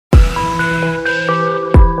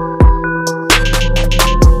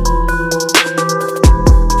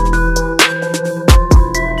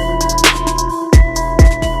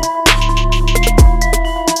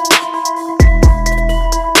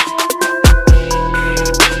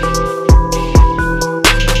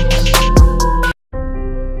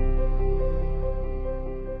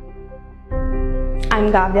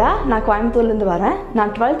Gavya. நான் கோயம்புத்தூர்லேருந்து வரேன்.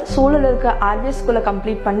 நான் 12th சூழல் இருக்க RVS ஸ்கூலை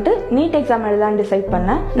கம்ப்ளீட் பண்ணிட்டு நீட் எக்ஸாம் எழுதலான்னு டிசைட்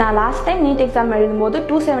பண்ணேன். நான் லாஸ்ட் டைம் நீட் எக்ஸாம் எழுதும்போது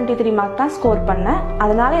 273 மார்க் தான் ஸ்கோர் பண்ணேன்.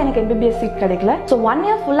 அதனால எனக்கு MBBS சீட் கிடைக்கல. ஸோ 1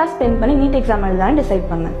 year ஃபுல்லாக ஸ்பெண்ட் பண்ணி நீட் எக்ஸாம் எழுதலான்னு டிசைட்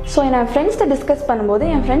பண்ணேன். ஸோ என் ஃப்ரெண்ட்ஸ்கிட்ட டிஸ்கஸ் பண்ணும்போது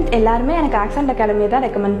என் ஃப்ரெண்ட்ஸ் எல்லாருமே எனக்கு AXENT அகாடமியை தான்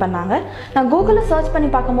ரெக்கமெண்ட் பண்ணாங்க. நான் கூகுளில் சர்ச்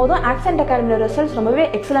பண்ணி பார்க்கும்போதும் AXENT அகாடமியோட ரிசல்ட்ஸ் ரொம்பவே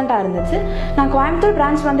எக்ஸலண்ட்டாக இருந்துச்சு. நான் கோயம்புத்தூர்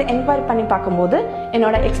பிரான்ச் வந்து என்கொயரி பண்ணி பார்க்கும்போது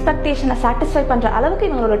என்னோட எக்ஸ்பெக்டேஷனை சாட்டிஸ்ஃபை பண்ணுற அளவுக்கு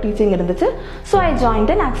இவங்களோட டீச்சிங் இருந்துச்சு. So I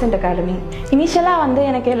joined in AXENT academy. இனிஷியலாக வந்து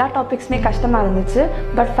எனக்கு எல்லா டாபிக்ஸுமே கஷ்டமாக இருந்துச்சு.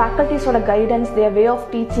 But ஃபேக்கல்ட்டிஸோட guidance, there way of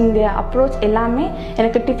teaching, there approach எல்லாமே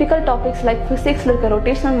எனக்கு டிஃபிகல்ட் டாபிக்ஸ் லைக் ஃபிசிக்ஸில் இருக்க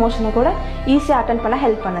ரொட்டேஷனல் மோஷனை கூட ஈஸியாக அட்டென்ட் பண்ண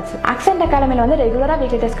ஹெல்ப் பண்ணுச்சு. AXENT அகாடமியில் வந்து ரெகுலராக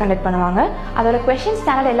வீக்லி டெஸ்ட் கண்டக்ட் பண்ணுவாங்க. அதோட கொஸ்டின்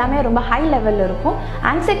ஸ்டாண்டர்ட் எல்லாமே ரொம்ப ஹை லெவலில் இருக்கும்.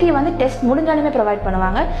 ஆன்சர் கீ வந்து டெஸ்ட் முடிஞ்சாலுமே ப்ரொவைட்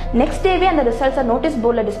பண்ணுவாங்க. நெக்ஸ்ட் டேவே அந்த ரிசல்ட்ஸை நோட்டீஸ்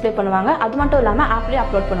போர்டில் டிஸ்பிளே பண்ணுவாங்க. அது மட்டும் இல்லாமல் ஆப்லேயே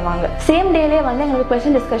அப்லோட் பண்ணுவாங்க. சேம் டேலேயே வந்து எங்களுக்கு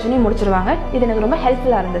கொஸ்டின் டிஸ்கஷனையும் முடிச்சிருவாங்க. இது எனக்கு ரொம்ப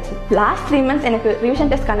ஹெல்ப்ஃபுல்லாக இருந்துச்சு. லாஸ்ட் 3 months எனக்கு ரிவிஷன்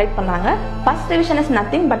டெஸ்ட் கண்டக்ட் பண்ணாங்க. First revision is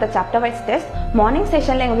nothing but chapter wise test. Morning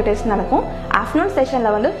செஷனில் எங்களுக்கு டெஸ்ட் நடக்கும். ஆஃப்டர்நூன்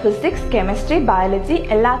செஷனில் வந்து ஃபிசிக்ஸ், கெமிஸ்ட்ரி, பயாலஜி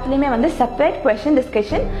எல்லாத்துலேயுமே வந்து separate question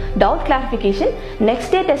discussion, doubt clarification,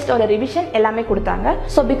 next day டெஸ்ட்டோட revision எல்லாமே கொடுத்தாங்க.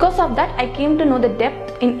 So because of that I came to know the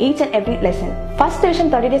depth in each and every lesson. First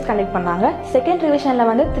revision 30 days conduct பண்ணாங்க. Second ரிவிஷனில்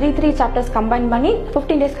வந்து 3 chapters combine பண்ணி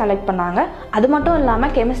 15 days conduct பண்ணாங்க. அது மட்டும்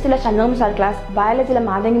இல்லாமல் கெமிஸ்ட்ரியில் Shanmugam sir class, பயாலஜியில்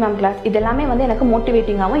Matangi ma'am class இது எல்லாமே வந்து எனக்கு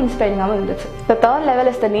மோட்டிவேட்டிங்காகவும் இன்ஸ்பைரிங்காகவும் இருந்துச்சு. The third level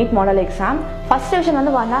is the NEET model exam. First division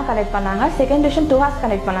வந்து 1 hour கண்டக்ட் பண்ணாங்க. செகண்ட் டிவிஷன் 2 hours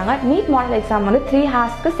கண்டக்ட் பண்ணாங்க. NEET model exam வந்து 3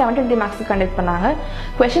 hoursக்கு 70 marks கண்டக்ட் பண்ணாங்க.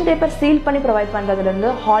 கொஸ்டின் பேப்பர் சீல் பண்ணி ப்ரொவைட்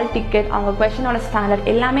பண்ணுறதுலேருந்து ஹால் டிக்கெட், அவங்க கொஸ்டினோட ஸ்டாண்டர்ட்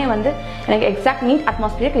எல்லாமே வந்து எனக்கு எக்ஸாக்ட் நீட்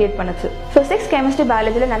அட்மாஸ்பியர் கிரியேட் பண்ணுச்சு. ஃபிசிக்ஸ், கெமிஸ்ட்ரி,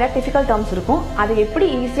 பயாலஜியில் நிறைய டிஃபிகல்ட் டேர்ம்ஸ் இருக்கும். அதை எப்படி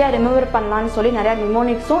ஈஸியாக ரிமெம்பர் பண்ணலான்னு சொல்லி நிறைய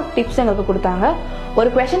நிமோனிக்ஸும் டிப்ஸ் எங்களுக்கு கொடுத்தாங்க. ஒரு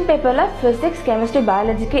கொஸ்டின் பேப்பரில் ஃபிசிக்ஸ், கெமிஸ்ட்ரி,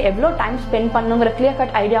 பயாலஜிக்கு எவ்வளோ டைம் ஸ்பெண்ட் பண்ணுங்கிற கிளியர்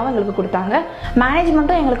கட் ஐடியாவும் எங்களுக்கு கொடுத்தாங்க.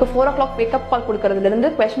 மேனேஜ்மெண்ட்டும் எங்களுக்கு 4 o'clock வேக்கப் கால் கொடுக்கறதுலேருந்து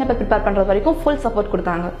கொஸ்டின் பேப்பர் ப்ரிப்பேர் பண்ணுறது வரைக்கும் ஃபுல் சப்போர்ட்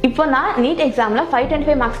கொடுத்தாங்க. இப்போ நான் நீட் எக்ஸாமில்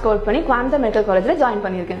 525 marks ஸ்கோர் பண்ணி கோயம்புத்தூர் மெடிக்கல் காலேஜில் ஜாயின்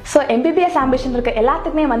பண்ணியிருக்கேன். ஸோ MBBS ஆம்பிஷன் இருக்க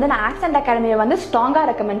எல்லாத்துக்குமே வந்து நான் AXENT அகாடமியை வந்து ஸ்ட்ராங்காக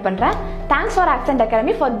ரெக்கமெண்ட் பண்ணுறேன். Thanks for AXENT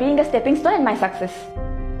academy for being a stepping stone in my success.